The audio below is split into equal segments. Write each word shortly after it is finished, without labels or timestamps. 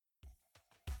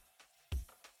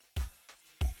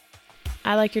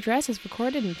I Like Your Dress is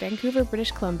recorded in Vancouver,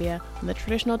 British Columbia, on the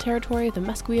traditional territory of the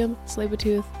Musqueam,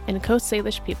 Tsleil-Waututh, and Coast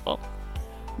Salish people.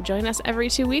 Join us every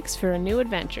 2 weeks for a new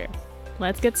adventure.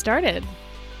 Let's get started.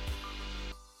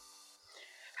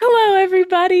 Hello,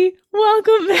 everybody.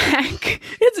 Welcome back.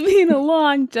 It's been a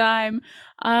long time.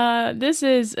 This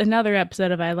is another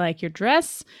episode of I Like Your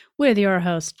Dress with your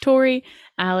host, Tori.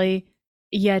 Allie,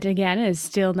 yet again, is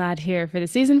still not here for the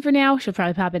season for now. She'll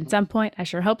probably pop in at some point. I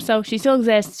sure hope so. She still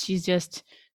exists. She's just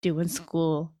doing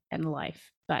school and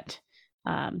life. But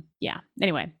yeah,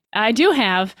 anyway, I do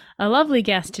have a lovely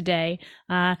guest today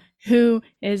who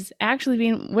is actually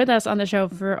been with us on the show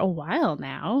for a while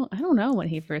now. I don't know when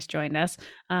he first joined us,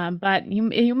 but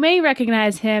you may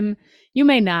recognize him. You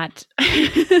may not.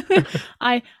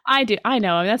 I do. I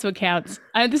know him. That's what counts.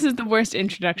 This is the worst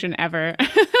introduction ever.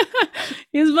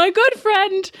 He's my good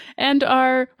friend and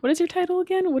what is your title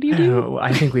again? What do you do?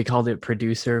 I think we called it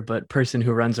producer, but person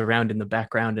who runs around in the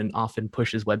background and often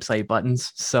pushes website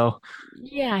buttons. So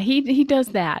yeah, he does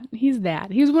that. He's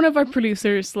that. He's one of our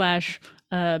producers slash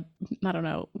I don't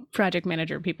know, project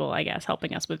manager people, I guess,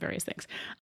 helping us with various things.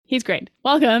 He's great.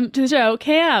 Welcome to the show,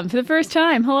 Cam, for the first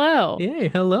time. Hello. Hey,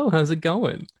 hello. How's it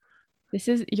going? This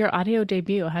is your audio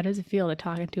debut. How does it feel to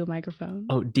talk into a microphone?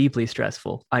 Oh, deeply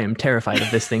stressful. I am terrified of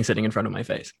this thing sitting in front of my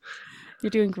face. You're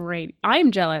doing great.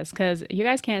 I'm jealous because you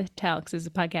guys can't tell because it's a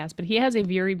podcast, but he has a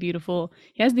very beautiful,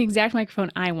 he has the exact microphone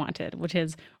I wanted, which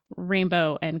is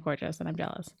rainbow and gorgeous, and I'm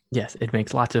jealous. Yes, it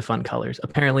makes lots of fun colors.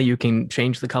 Apparently you can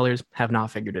change the colors. Have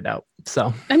not figured it out.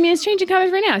 So I mean, it's changing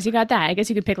colors right now, so you got that. I guess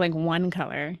you could pick like one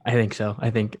color. I think so. I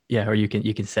think, yeah, or you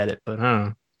can set it, but I don't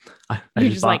know.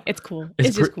 You're just like, it's cool.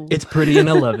 It's just cool. It's pretty and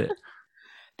I love it.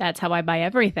 That's how I buy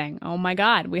everything. Oh my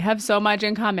God. We have so much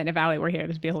in common. If Allie were here,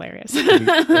 this would be hilarious.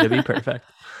 It'd be perfect.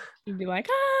 You'd be like,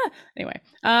 Anyway.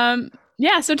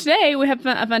 Yeah, so today we have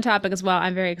a fun topic as well.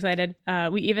 I'm very excited.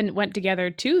 We even went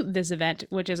together to this event,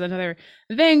 which is another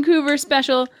Vancouver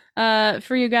special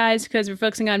for you guys because we're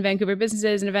focusing on Vancouver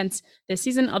businesses and events this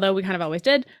season, although we kind of always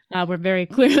did. We're very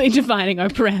clearly defining our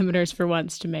parameters for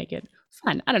once to make it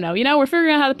fun. I don't know. We're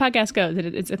figuring out how the podcast goes.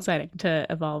 It's exciting to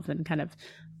evolve and kind of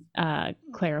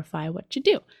clarify what you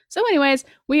do. So anyways,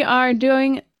 we are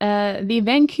doing the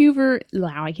Vancouver,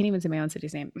 wow, I can't even say my own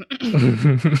city's name.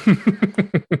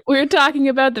 We're talking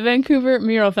about the Vancouver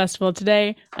Mural Festival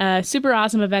today. Super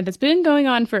awesome event that's been going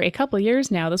on for a couple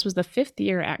years now. This was the 5th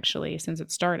year actually since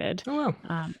it started. Oh wow.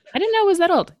 I didn't know it was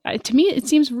that old. To me it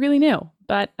seems really new,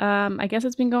 but I guess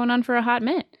it's been going on for a hot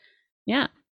minute. Yeah,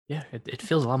 it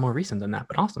feels a lot more recent than that,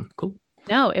 but awesome. Cool.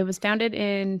 No, it was founded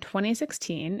in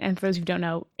 2016. And for those who don't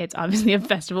know, it's obviously a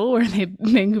festival where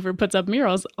Vancouver puts up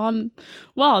murals on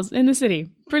walls in the city.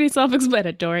 Pretty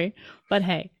self-explanatory. But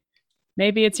hey,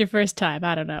 maybe it's your first time.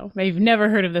 I don't know. Maybe you've never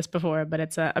heard of this before, but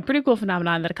it's a pretty cool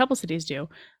phenomenon that a couple cities do.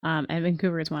 And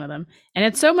Vancouver is one of them. And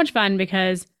it's so much fun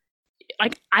because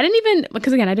I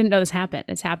didn't know this happened.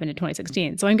 It's happened in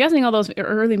 2016. So I'm guessing all those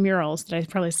early murals that I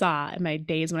probably saw in my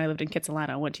days when I lived in Kitsilano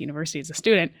and went to university as a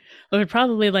student, those are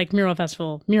probably like mural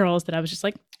festival murals that I was just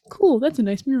like, cool, that's a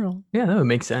nice mural. Yeah, that would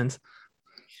make sense.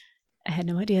 I had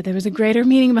no idea there was a greater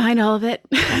meaning behind all of it.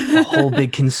 A whole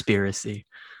big conspiracy.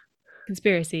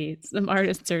 Conspiracy. Some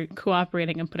artists are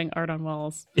cooperating and putting art on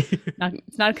walls.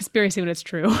 It's not a conspiracy when it's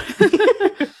true.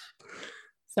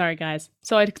 Sorry, guys.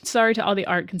 Sorry to all the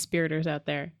art conspirators out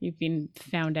there. You've been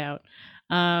found out.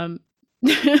 So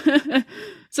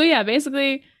yeah,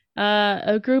 basically,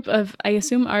 a group of, I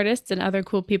assume, artists and other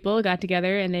cool people got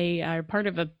together, and they are part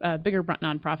of a bigger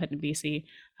nonprofit in BC,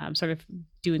 sort of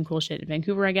doing cool shit in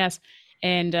Vancouver, I guess.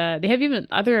 And they have even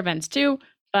other events too,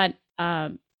 but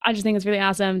I just think it's really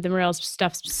awesome. The murals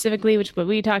stuff specifically, which what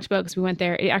we talked about because we went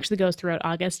there, it actually goes throughout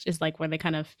August, is like where they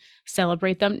kind of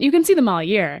celebrate them. You can see them all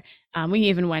year. We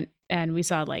even went and we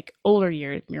saw like older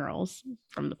year murals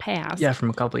from the past. Yeah,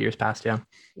 from a couple of years past, yeah.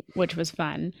 Which was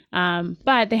fun.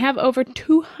 But they have over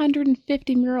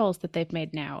 250 murals that they've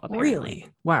made now, apparently. Really?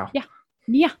 Wow. Yeah.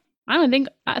 I don't think,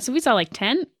 so we saw like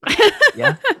 10?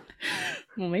 Yeah.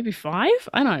 Well, maybe 5?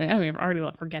 I don't know. I mean, I already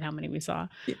forget how many we saw.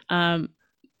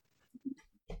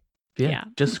 Yeah,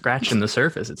 just scratching the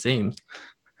surface, it seems.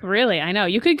 Really, I know.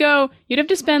 You'd have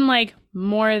to spend like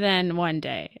more than one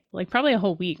day, like probably a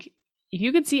whole week. If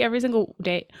you could see every single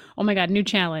day, oh my God, new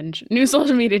challenge, new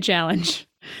social media challenge.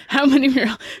 How many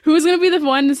murals? Who's going to be the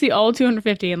one to see all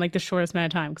 250 in like the shortest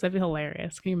amount of time? Because that'd be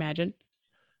hilarious. Can you imagine?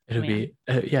 It'll be,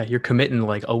 you're committing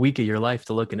like a week of your life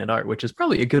to looking at art, which is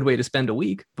probably a good way to spend a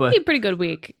week. But it'd be a pretty good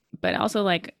week, but also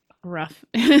like rough.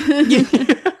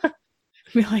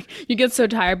 Be like, you get so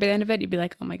tired by the end of it, you'd be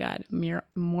like, oh my God,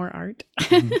 more art.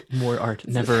 More art,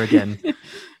 never again.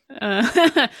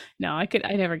 No, I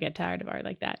never get tired of art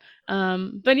like that.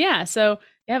 But yeah, so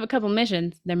they have a couple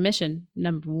missions. Their mission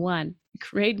number one: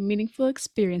 create meaningful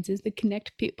experiences that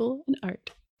connect people and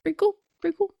art. Pretty cool.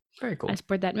 Pretty cool. Very I cool.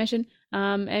 support that mission.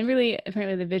 And really,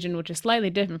 apparently, the vision, which is slightly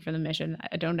different from the mission,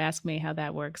 don't ask me how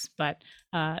that works, but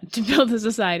to build a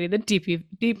society that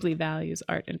deeply values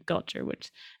art and culture,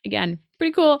 which, again,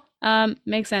 pretty cool.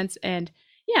 Makes sense. And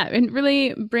yeah, it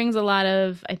really brings a lot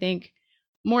of, I think,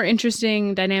 more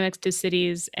interesting dynamics to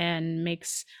cities and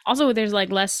makes also there's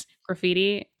like less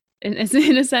graffiti in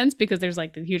a sense because there's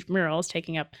like the huge murals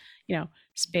taking up,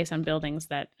 space on buildings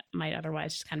that might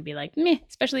otherwise just kind of be like meh,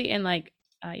 especially in like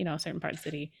certain parts of the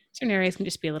city. Certain areas can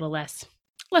just be a little less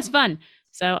fun.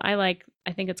 So I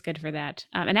think it's good for that.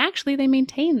 And actually, they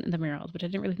maintain the murals, which I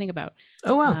didn't really think about.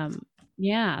 Oh wow.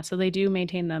 Yeah, so they do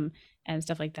maintain them and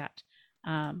stuff like that.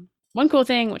 One cool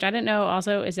thing, which I didn't know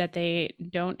also, is that they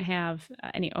don't have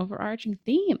any overarching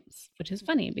themes, which is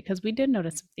funny because we did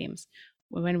notice some themes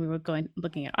when we were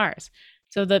looking at ours.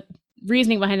 So the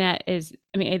reasoning behind that is,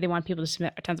 I mean, they want people to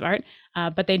submit tons of art,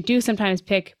 but they do sometimes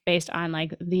pick based on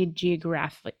like the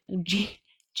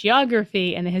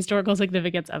geography and the historical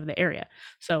significance of the area.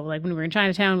 So like when we were in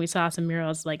Chinatown, we saw some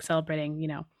murals like celebrating,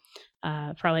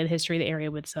 probably the history of the area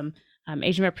with some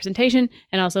Asian representation,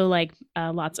 and also like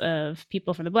lots of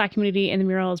people from the Black community in the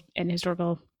murals and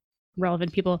historical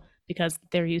relevant people because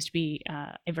there used to be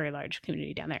a very large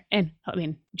community down there. And I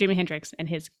mean, Jimi Hendrix and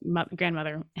his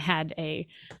grandmother had a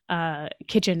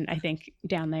kitchen, I think,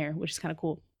 down there, which is kind of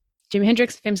cool. Jimi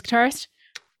Hendrix, famous guitarist,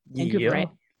 Vancouver,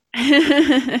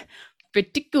 right?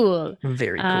 Pretty cool.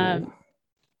 Very cool.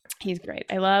 He's great.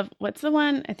 I love, what's the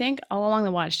one? I think All Along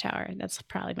the Watchtower. That's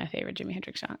probably my favorite Jimi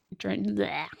Hendrix song.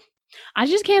 I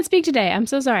just can't speak today. I'm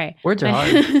so sorry. Words are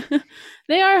hard.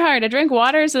 They are hard. I drink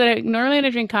water so that normally when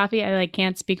I drink coffee, I like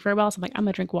can't speak very well. So I'm like, I'm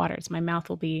gonna drink water so my mouth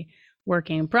will be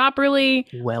working properly.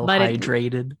 Well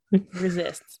hydrated.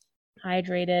 Resists.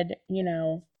 Hydrated,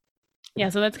 Yeah,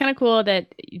 so that's kind of cool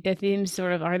that the themes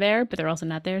sort of are there, but they're also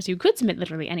not there. So you could submit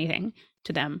literally anything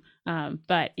to them.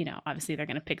 But, obviously they're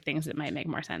going to pick things that might make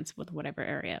more sense with whatever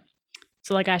area.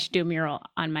 So like I should do a mural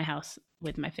on my house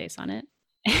with my face on it.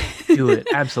 Do it.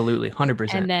 Absolutely.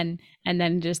 100%. And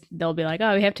then just they'll be like,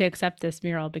 oh, we have to accept this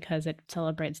mural because it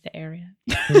celebrates the area.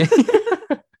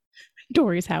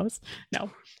 Dory's house.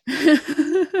 No.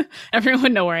 Everyone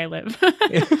would know where I live.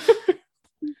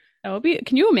 That would be.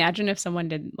 Can you imagine if someone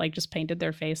did like just painted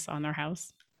their face on their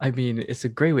house? I mean, it's a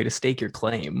great way to stake your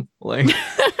claim. Like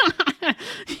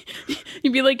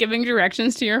you'd be like giving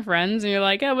directions to your friends, and you're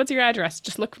like, "Oh, what's your address?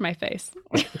 Just look for my face."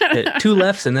 2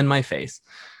 lefts and then my face.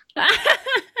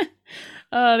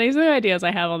 These are ideas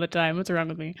I have all the time. What's wrong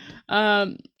with me?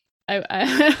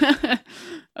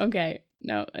 Okay,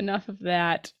 no, enough of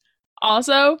that.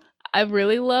 Also, I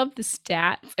really love the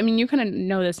stats. I mean, you kind of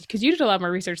know this because you did a lot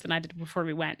more research than I did before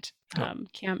we went.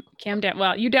 Cam down.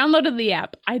 Well, you downloaded the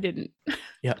app. I didn't.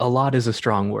 Yeah, a lot is a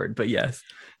strong word, but yes.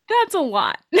 That's a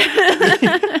lot.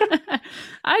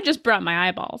 I just brought my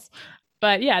eyeballs.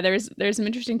 But yeah, there's some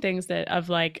interesting things that of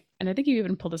like, and I think you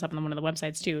even pulled this up on one of the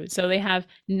websites too. So they have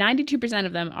 92%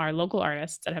 of them are local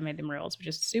artists that have made the murals, which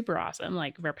is super awesome,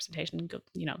 like representation,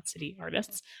 city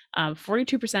artists.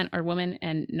 42% are women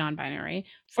and non-binary.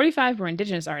 45 were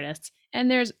indigenous artists. And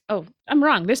there's, I'm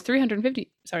wrong. There's 300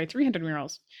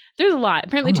 murals. There's a lot.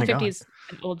 Apparently 250 is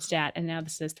an old stat, and now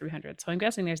this is 300. So I'm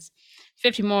guessing there's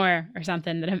 50 more or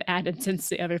something that have added since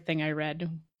the other thing I read.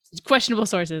 Questionable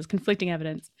sources, conflicting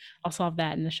evidence. I'll solve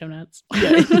that in the show notes.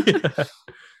 Yeah.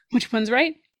 Which one's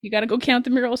right? You got to go count the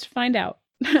murals to find out.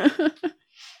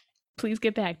 Please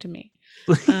get back to me.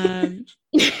 I'm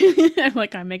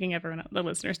making everyone, the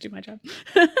listeners, do my job.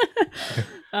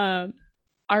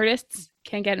 Artists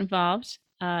can get involved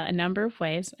a number of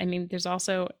ways. I mean, there's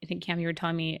also, I think, Cam, you were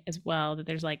telling me as well that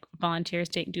there's like volunteers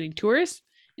doing tours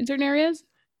in certain areas.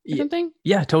 Something?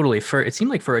 Yeah, totally. It seemed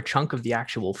like for a chunk of the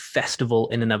actual festival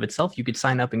in and of itself, you could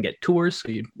sign up and get tours. So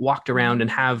you'd walked around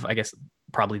and have, I guess,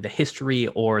 probably the history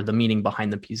or the meaning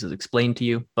behind the pieces explained to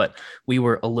you. But we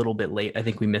were a little bit late. I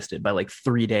think we missed it by like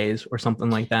 3 days or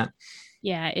something like that.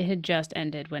 Yeah, it had just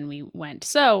ended when we went.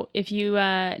 So if you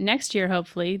next year,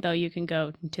 hopefully, though, you can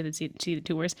go to see the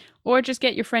tours, or just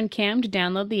get your friend Cam to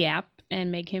download the app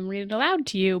and make him read it aloud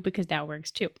to you, because that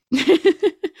works too.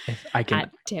 I can.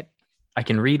 Hot tip. I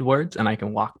can read words and I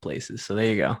can walk places. So there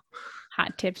you go.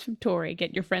 Hot tips from Tori.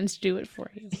 Get your friends to do it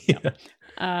for you. Yeah.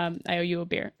 I owe you a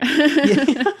beer.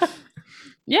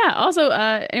 Yeah. Also,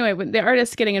 anyway, when the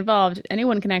artists getting involved,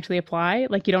 anyone can actually apply.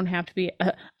 Like, you don't have to be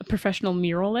a professional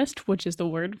muralist, which is the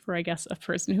word for, I guess, a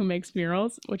person who makes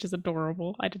murals, which is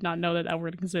adorable. I did not know that that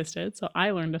word existed, so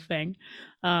I learned a thing.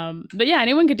 But yeah,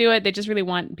 anyone could do it. They just really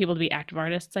want people to be active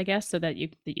artists, I guess, so that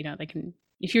they can.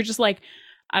 If you're just like,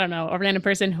 I don't know, a random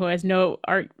person who has no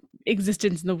art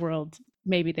existence in the world,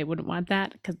 maybe they wouldn't want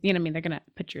that because you know what I mean, they're gonna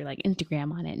put your like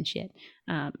Instagram on it and shit.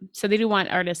 So they do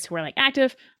want artists who are like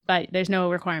active, but there's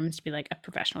no requirements to be like a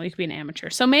professional. You could be an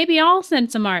amateur. So maybe I'll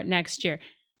send some art next year.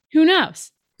 Who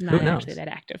knows? I'm Who not knows? actually that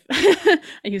active. I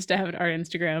used to have an art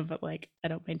Instagram, but like I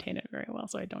don't maintain it very well,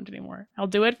 so I don't anymore. I'll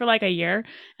do it for like a year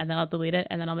and then I'll delete it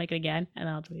and then I'll make it again and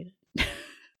then I'll delete it.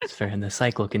 It's fair, and the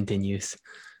cycle continues.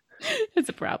 It's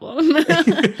a problem.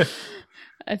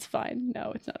 It's fine.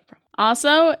 No, it's not a problem.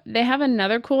 Also, they have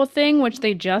another cool thing which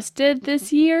they just did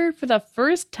this year for the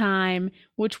first time,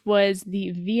 which was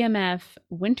the VMF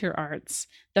Winter Arts,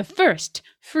 the first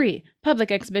free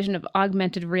public exhibition of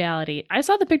augmented reality. I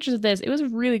saw the pictures of this. It was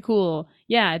really cool.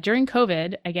 Yeah, during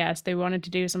COVID, I guess they wanted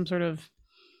to do some sort of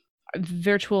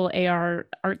virtual AR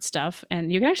art stuff,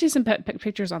 and you can actually see some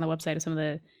pictures on the website of some of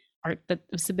the art that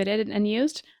was submitted and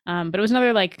used. But it was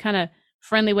another like kind of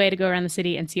friendly way to go around the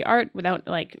city and see art without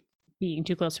like being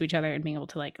too close to each other and being able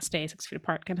to like stay 6 feet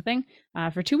apart kind of thing.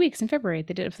 For 2 weeks in February,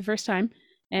 they did it for the first time,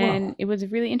 and Whoa. it was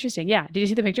really interesting. Yeah, did you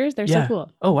see the pictures? They're so Yeah.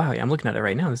 cool, Oh wow, yeah, I'm looking at it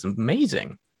right now. This is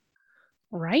amazing.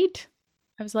 right?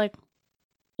 I was like,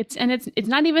 it's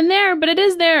not even there, but it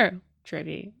is there.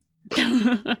 Trippy.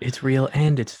 It's real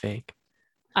and it's fake.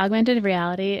 Augmented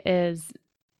reality is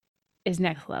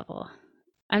next level.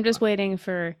 I'm just waiting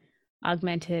for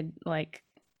augmented like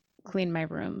clean my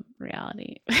room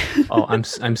reality. Oh,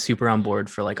 I'm super on board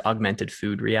for like augmented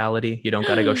food reality. You don't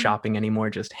got to go shopping anymore,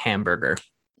 just hamburger.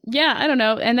 Yeah, I don't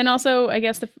know. And then also, I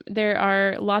guess there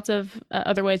are lots of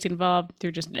other ways to get involved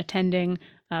through just attending.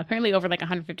 Apparently, over like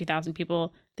 150,000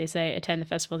 people, they say, attend the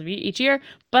festival each year.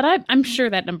 But I'm sure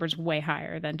that number's way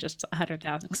higher than just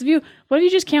 100,000. Because what if you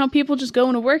just count people just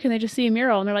going to work and they just see a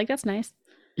mural and they're like, that's nice.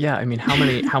 Yeah, I mean,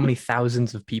 how many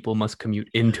thousands of people must commute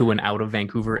into and out of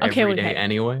Vancouver Okay, every day okay.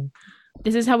 anyway?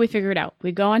 This is how we figure it out.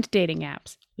 We go onto dating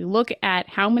apps. We look at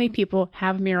how many people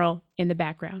have a mural in the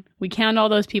background. We count all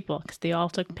those people because they all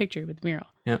took a picture with the mural.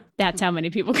 Yeah. That's how many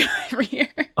people go every year.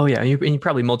 Oh yeah, and you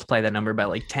probably multiply that number by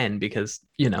like 10 because,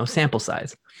 you know, sample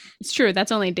size. It's true.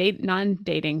 That's only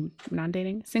non-dating,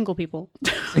 single people.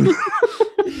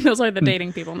 Those are the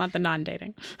dating people, not the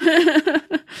non-dating.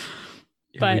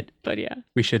 But yeah.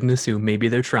 We shouldn't assume. Maybe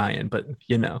they're trying, but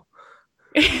you know.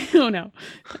 Oh no,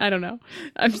 I don't know.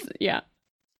 Yeah,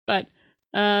 but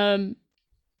I know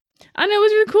it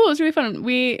was really cool. It was really fun.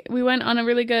 We went on a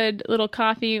really good little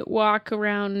coffee walk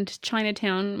around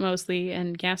Chinatown mostly,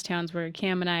 and gas towns where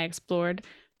Cam and I explored.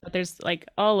 But there's like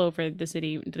all over the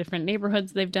city, different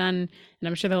neighborhoods they've done, and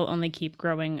I'm sure they'll only keep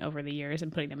growing over the years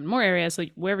and putting them in more areas. So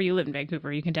wherever you live in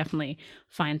Vancouver, you can definitely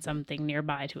find something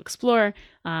nearby to explore.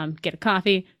 Get a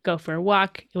coffee, go for a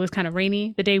walk. It was kind of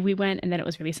rainy the day we went, and then it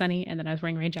was really sunny, and then I was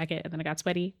wearing a rain jacket, and then I got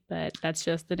sweaty. But that's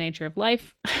just the nature of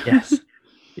life. Yes.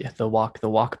 Yeah, the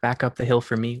walk back up the hill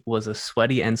for me was a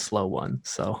sweaty and slow one.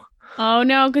 So. Oh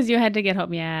no, because you had to get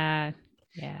home. Yeah.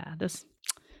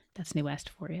 That's New West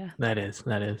for you. That is.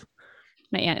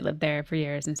 My aunt lived there for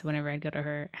years, and so whenever I'd go to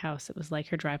her house, it was like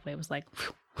her driveway was like,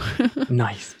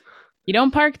 nice. You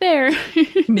don't park there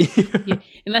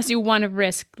unless you want to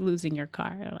risk losing your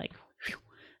car. Like,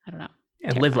 I don't know.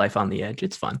 Yeah, live life on the edge.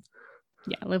 It's fun.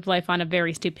 Yeah, live life on a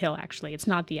very steep hill. Actually, it's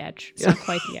not the edge. It's not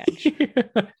quite the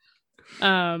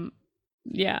edge.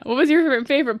 Yeah. What was your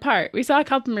favorite part? We saw a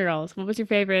couple murals. What was your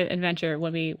favorite adventure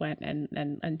when we went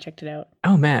and checked it out?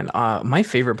 Oh man, my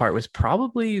favorite part was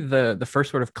probably the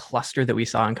first sort of cluster that we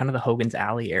saw in kind of the Hogan's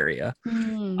Alley area.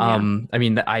 Yeah. I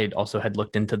mean, I also had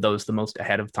looked into those the most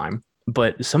ahead of time,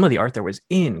 but some of the art there was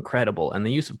incredible, and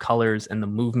the use of colors and the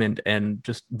movement and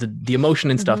just the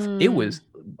emotion and stuff. It was.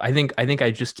 I think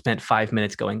I just spent 5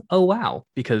 minutes going, oh wow,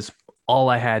 because all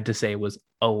I had to say was,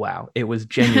 oh wow. It was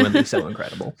genuinely so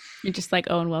incredible. You're just like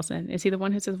Owen Wilson. Is he the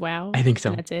one who says wow? I think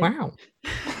so. That's it. Wow.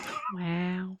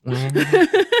 Wow. No,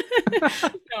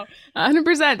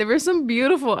 100%. There was some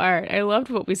beautiful art. I loved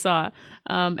what we saw.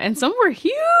 And some were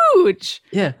huge.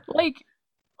 Yeah. Like,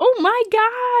 oh my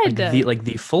God. Like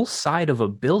the full side of a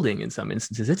building in some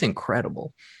instances. It's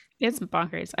incredible. It's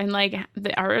bonkers. And like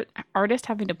the artist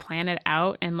having to plan it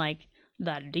out and like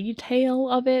the detail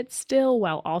of it still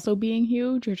while also being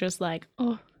huge. You're just like,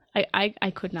 oh,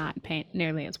 I could not paint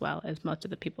nearly as well as most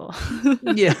of the people.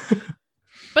 Yeah.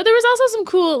 But there was also some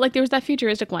cool, like there was that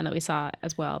futuristic one that we saw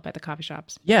as well by the coffee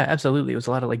shops. Yeah, absolutely. It was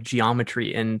a lot of like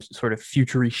geometry and sort of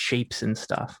futury shapes and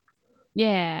stuff.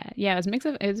 Yeah, yeah, it was a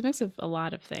mix of a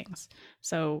lot of things.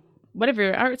 So whatever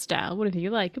your art style, whatever you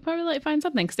like, you'll probably like find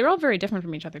something because they're all very different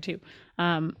from each other too.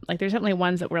 Like there's definitely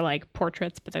ones that were like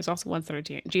portraits, but there's also ones that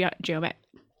are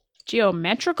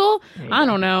geometrical. There you I go.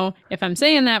 don't know if I'm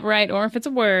saying that right or if it's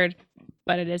a word,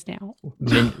 but it is now.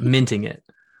 Minting it.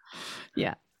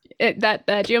 Yeah.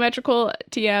 That geometrical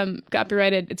TM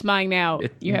copyrighted. It's mine now.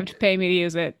 It- You have to pay me to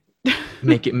use it.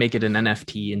 make it an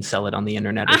NFT and sell it on the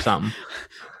internet or something.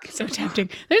 So tempting.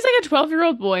 There's like a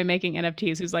 12-year-old boy making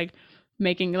NFTs who's like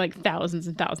making like thousands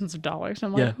and thousands of dollars.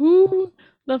 I'm like, Yeah. who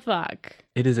the fuck?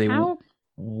 It is a How?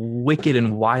 wicked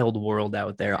and wild world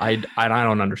out there. I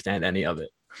don't understand any of it.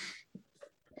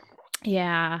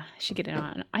 Yeah, I should get in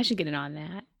on. I should get in on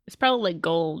that. It's probably like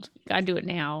gold. Gotta do it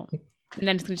now, and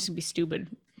then it's just gonna be stupid.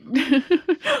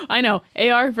 I know.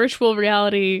 AR virtual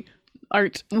reality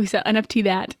art. We said NFT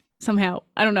that somehow.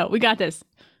 I don't know. We got this.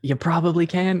 You probably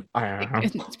can. I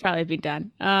don't It's probably be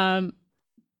done.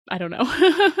 I don't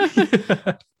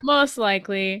know. Most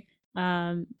likely.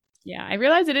 Yeah, I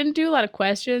realized I didn't do a lot of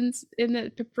questions in the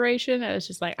preparation. I was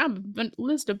just like, I'm gonna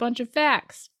list a bunch of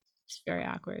facts. It's very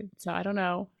awkward. So I don't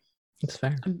know. It's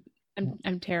fair.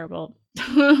 I'm terrible.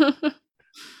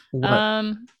 What?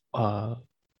 Um,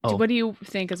 Oh, what do you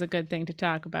think is a good thing to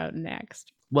talk about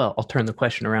next? well, I'll turn the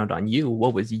question around on you.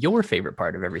 What was your favorite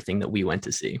part of everything that we went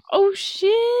to see? Oh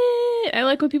shit! I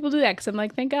like when people do that because I'm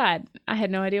like, thank God, I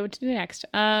had no idea what to do next.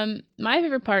 My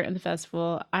favorite part of the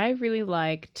festival, I really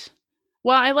liked.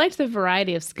 Well, I liked the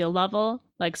variety of skill level.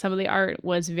 Like some of the art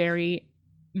was very,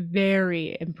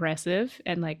 very impressive,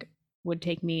 and like would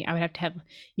take me. I would have to have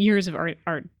years of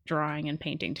art drawing and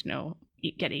painting to know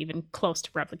get even close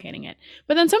to replicating it.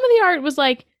 But then some of the art was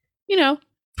like, you know,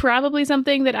 probably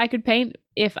something that I could paint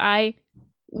if I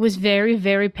was very,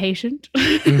 very patient.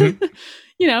 Mhm.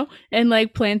 You know, and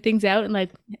like planned things out and like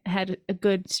had a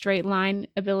good straight line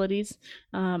abilities.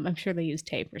 I'm sure they used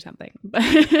tape or something, but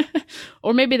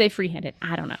or maybe they freehand it.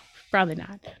 I don't know. Probably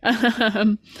not.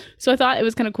 So I thought it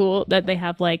was kind of cool that they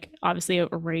have like obviously a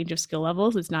range of skill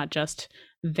levels. It's not just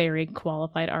very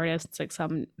qualified artists. Like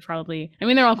some probably, I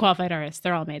mean, they're all qualified artists.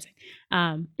 They're all amazing.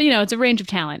 But you know, it's a range of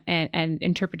talent and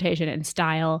interpretation and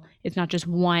style. It's not just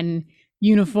one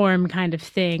uniform kind of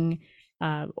thing.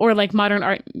 Or like modern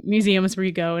art museums where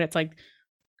you go and it's like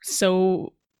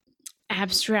so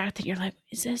abstract that you're like,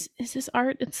 is this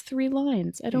art? It's 3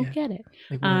 lines. I don't Yeah. get it.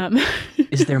 Like, Um,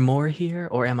 is there more here,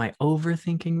 or am I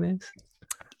overthinking this?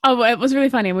 oh, it was really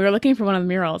funny. We were looking for one of the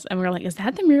murals and we were like, is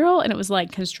that the mural? And it was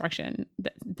like construction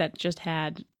that just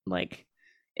had like,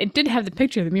 it did have the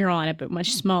picture of the mural on it, but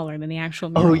much smaller than the actual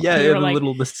mural. Oh yeah, And we were the like,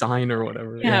 little the sign or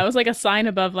whatever. yeah, it was like a sign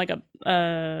above like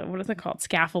a what is it called?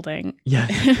 Scaffolding. Yeah.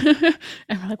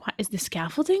 And we're like, what is the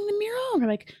scaffolding the mural? And we're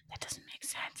like, that doesn't make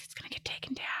sense. It's gonna get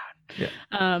taken down.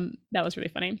 Yeah. That was really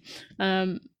funny.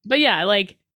 But yeah,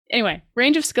 like anyway,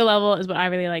 range of skill level is what I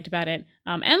really liked about it.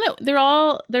 And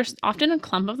there's often a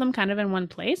clump of them kind of in one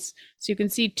place. So you can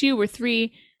see 2 or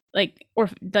 3, like or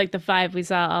like the 5 we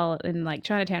saw all in like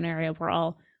Chinatown area were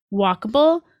all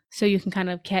walkable. So you can kind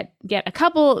of get a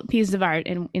couple pieces of art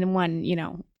in one, you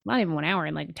know, not even 1 hour,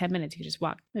 in like 10 minutes, you could just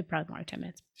walk, maybe probably more like 10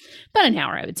 minutes. But an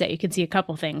hour, I would say. You can see a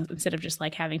couple things instead of just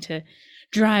like having to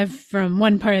drive from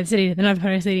one part of the city to another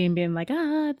part of the city and being like,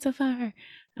 it's so far.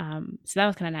 So that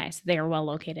was kind of nice. They are well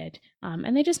located.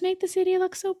 And they just make the city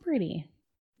look so pretty.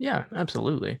 Yeah,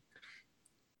 absolutely.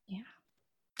 Yeah.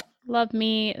 Love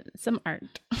me some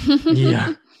art.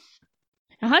 Yeah.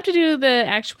 I'll have to do the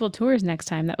actual tours next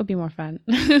time. That would be more fun.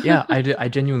 Yeah, I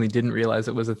genuinely didn't realize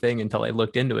it was a thing until I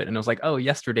looked into it, and I was like, oh,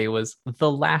 yesterday was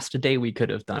the last day we could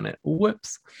have done it.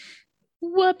 Whoops.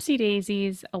 Whoopsie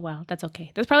daisies. Oh well, that's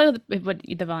okay. That's probably what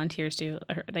the volunteers do.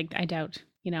 Or, like I doubt,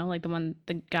 you know, like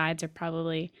the guides are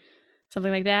probably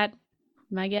something like that.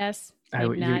 My guess.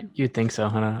 Maybe not. You'd think so,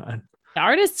 huh? The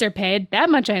artists are paid.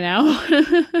 That much I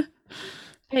know.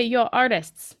 Pay your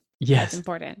artists. It's Yes.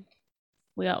 important.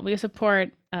 We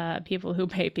support people who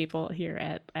pay people here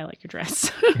at I Like Your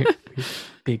Dress.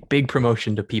 Big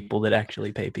promotion to people that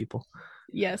actually pay people.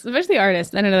 Yes, especially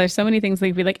artists. I don't know. There's so many things they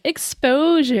could be like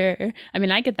exposure. I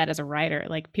mean, I get that as a writer.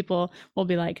 Like people will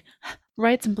be like,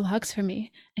 write some blogs for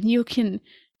me, and you can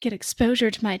get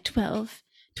exposure to my 12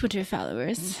 Twitter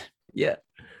followers. Yeah.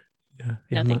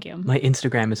 No, thank you. My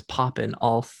Instagram is popping,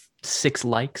 all 6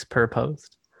 likes per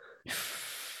post.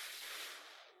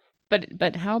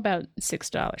 But how about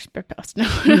 $6 per post? No,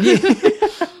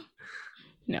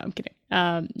 no, I'm kidding.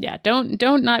 Yeah,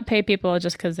 don't not pay people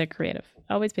just because they're creative.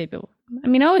 Always pay people. I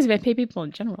mean, always pay people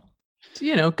in general.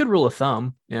 Good rule of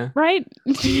thumb. Yeah. right?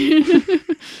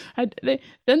 Then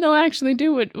they'll actually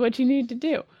do what you need to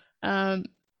do.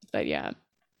 But yeah,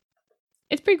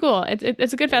 it's pretty cool.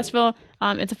 It's a good festival.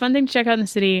 It's a fun thing to check out in the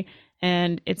city,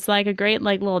 and it's like a great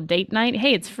like little date night.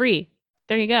 Hey, it's free.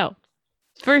 There you go.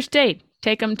 First date.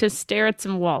 Take them to stare at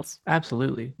some walls.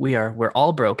 Absolutely. We're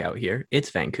all broke out here. It's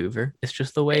Vancouver. It's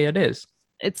just the way it is.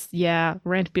 It's yeah,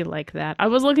 rent be like that. I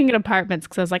was looking at apartments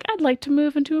because I was like, I'd like to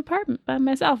move into an apartment by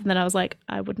myself, and then I was like,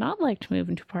 I would not like to move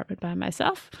into an apartment by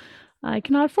myself. I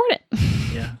cannot afford it.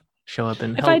 Yeah. Show up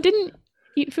and If help. I didn't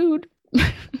eat food.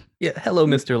 Yeah. Hello,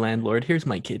 Mr. Landlord. Here's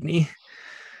my kidney.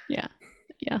 Yeah.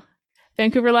 Yeah.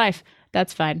 Vancouver life.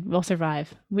 That's fine. We'll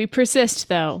survive. We persist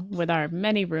though with our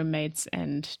many roommates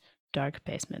and dark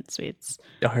basement suites.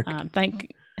 Dark.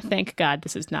 Thank God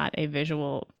this is not a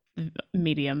visual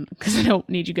medium because I don't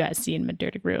need you guys seeing my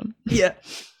dirty room. Yeah.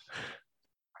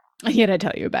 Yet I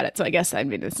tell you about it, so I guess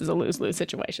this is a lose-lose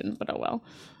situation, but oh well.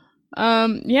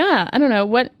 Yeah, I don't know.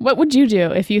 What would you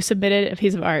do if you submitted a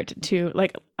piece of art to,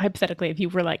 like, hypothetically, if you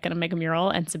were like gonna make a mural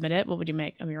and submit it, what would you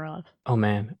make a mural of? Oh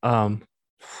man.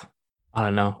 I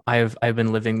don't know. I've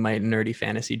been living my nerdy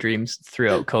fantasy dreams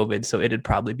throughout COVID, so it'd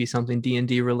probably be something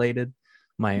D&D related.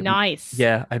 Nice.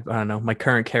 Yeah, I don't know. My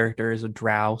current character is a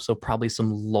drow, so probably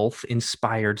some Lolth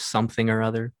inspired something or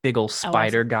other. Big old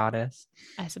spider goddess.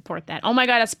 I support that. Oh my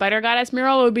God, a spider goddess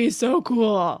mural would be so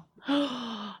cool.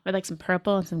 With like some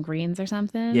purple and some greens or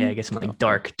something. Yeah, I guess some like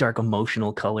dark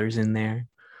emotional colors in there.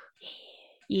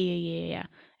 Yeah.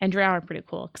 And drow are pretty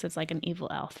cool because it's like an evil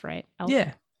elf, right? Elf?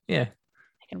 Yeah.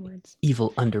 Making words.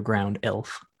 Evil underground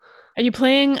elf. Are you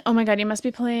playing? Oh my God, you must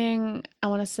be playing. I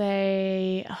want to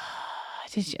say.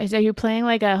 Are you playing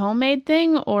like a homemade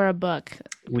thing or a book?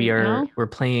 We're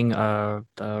playing the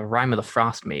Rime of the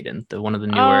Frost Maiden, one of the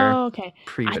newer I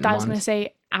thought I was going to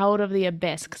say Out of the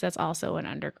Abyss because that's also an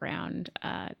underground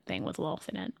thing with Lolth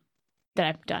in it that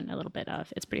I've done a little bit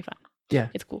of. It's pretty fun. Yeah,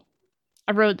 it's cool.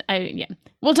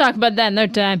 We'll talk about that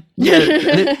another time. Yeah,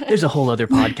 there's a whole other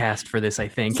podcast for this, I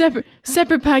think.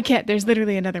 Separate podcast. There's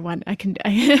literally another one. I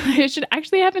should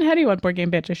actually haven't had you on Board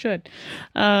Game Bitch. I should.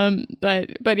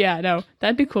 But yeah, no,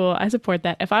 that'd be cool. I support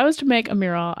that. If I was to make a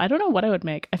mural, I don't know what I would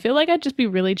make. I feel like I'd just be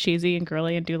really cheesy and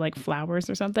girly and do like flowers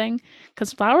or something.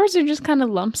 Because flowers are just kind of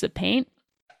lumps of paint,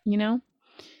 you know?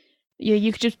 Yeah,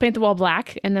 you could just paint the wall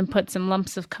black and then put some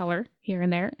lumps of color here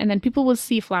and there, and then people will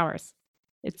see flowers.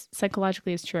 It's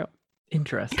psychologically it's true.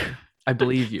 Interesting. I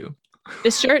believe you.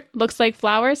 This shirt looks like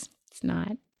flowers. It's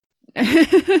not.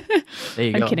 There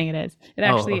you go. I'm kidding. It is. It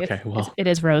actually it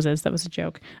is roses. That was a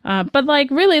joke. But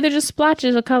like really, they're just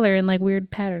splotches of color and like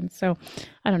weird patterns. So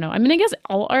I don't know. I mean, I guess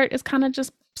all art is kind of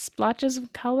just splotches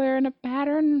of color and a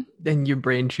pattern. Then your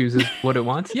brain chooses what it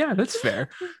wants. Yeah, that's fair.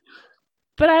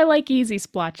 But I like easy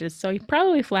splotches, so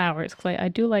probably flowers. I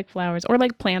do like flowers or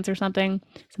like plants or something.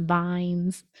 Some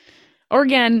vines. Or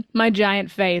again, my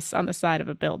giant face on the side of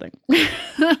a building.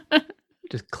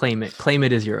 Just claim it. Claim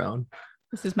it as your own.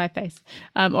 This is my face.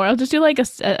 Or I'll just do like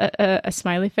a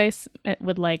smiley face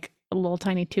with like a little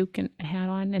tiny toque and a hat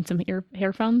on and some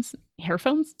headphones.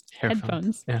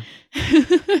 Yeah.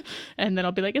 And then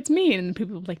I'll be like, it's me. And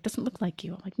people will be like, doesn't look like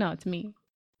you. I'm like, no, it's me.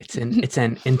 It's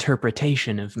an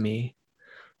interpretation of me.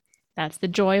 That's the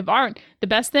joy of art. The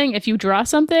best thing, if you draw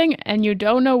something and you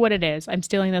don't know what it is, I'm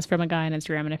stealing this from a guy on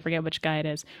Instagram and I forget which guy it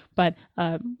is, but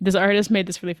this artist made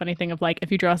this really funny thing of like,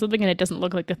 if you draw something and it doesn't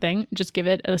look like the thing, just give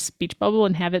it a speech bubble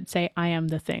and have it say, I am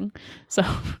the thing. So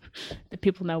that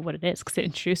people know what it is because it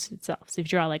introduces itself. So if you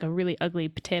draw like a really ugly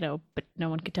potato, but no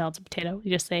one can tell it's a potato,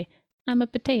 you just say, I'm a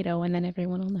potato, and then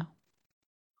everyone will know.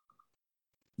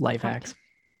 Life hacks.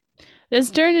 This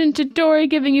turned into Tori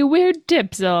giving you weird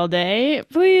tips all day.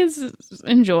 Please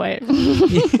enjoy.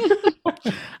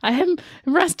 I am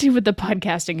rusty with the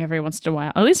podcasting every once in a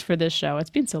while, at least for this show. It's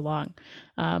been so long.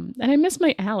 And I miss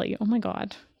my Allie. Oh my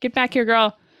God. Get back here,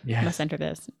 girl. Yes. I must enter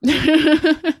this.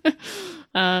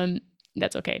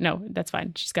 That's okay. No, that's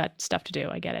fine. She's got stuff to do.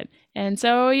 I get it. And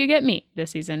so you get me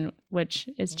this season, which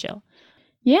is chill.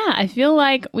 Yeah, I feel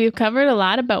like we've covered a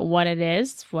lot about what it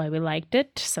is, why we liked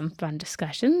it, some fun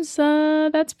discussions.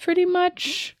 That's pretty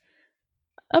much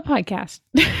a podcast.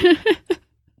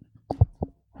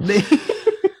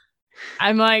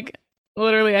 I'm like,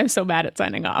 literally, I'm so bad at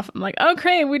signing off. I'm like,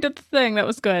 okay, we did the thing. That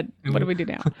was good. What do we do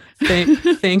now?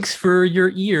 Thanks for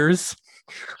your ears.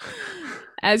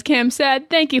 As Cam said,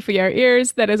 thank you for your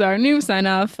ears. That is our new sign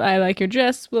off. I Like Your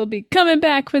Dress. We'll be coming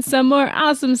back with some more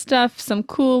awesome stuff, some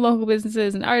cool local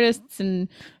businesses and artists and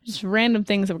just random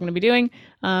things that we're going to be doing.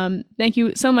 Thank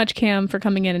you so much, Cam, for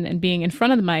coming in and being in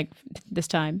front of the mic this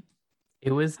time.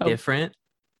 It was different.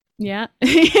 Yeah.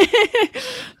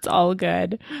 It's all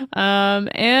good. Yeah,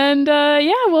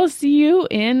 we'll see you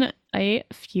in a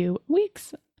few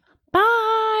weeks.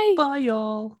 Bye. Bye,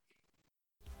 y'all.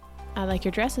 I Like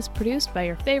Your Dress is produced by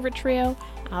your favorite trio,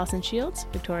 Allison Shields,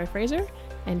 Victoria Fraser,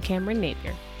 and Cameron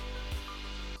Napier.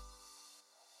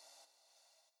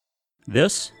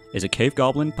 This is a Cave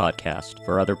Goblin podcast.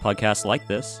 For other podcasts like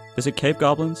this, visit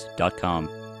cavegoblins.com.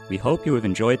 We hope you have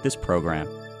enjoyed this program.